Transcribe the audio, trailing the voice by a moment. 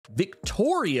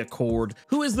Victoria Cord,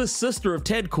 who is the sister of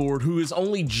Ted Cord, who has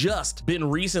only just been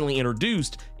recently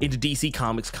introduced into DC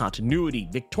Comics continuity.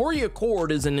 Victoria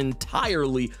Cord is an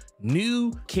entirely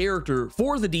new character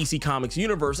for the DC Comics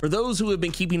universe. For those who have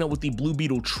been keeping up with the Blue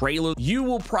Beetle trailer, you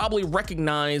will probably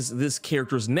recognize this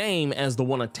character's name as the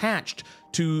one attached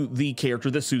to the character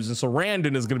that Susan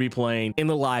Sarandon is going to be playing in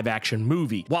the live action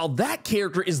movie. While that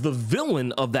character is the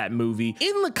villain of that movie,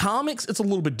 in the comics, it's a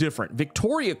little bit different.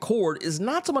 Victoria Cord is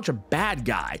not so much a bad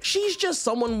guy. She's just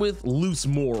someone with loose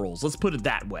morals. Let's put it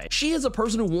that way. She is a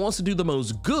person who wants to do the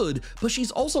most good, but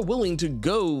she's also willing to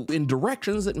go in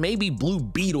directions that maybe Blue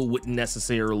Beetle wouldn't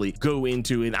necessarily go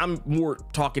into. And I'm more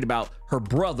talking about her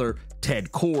brother,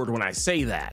 Ted Cord, when I say that.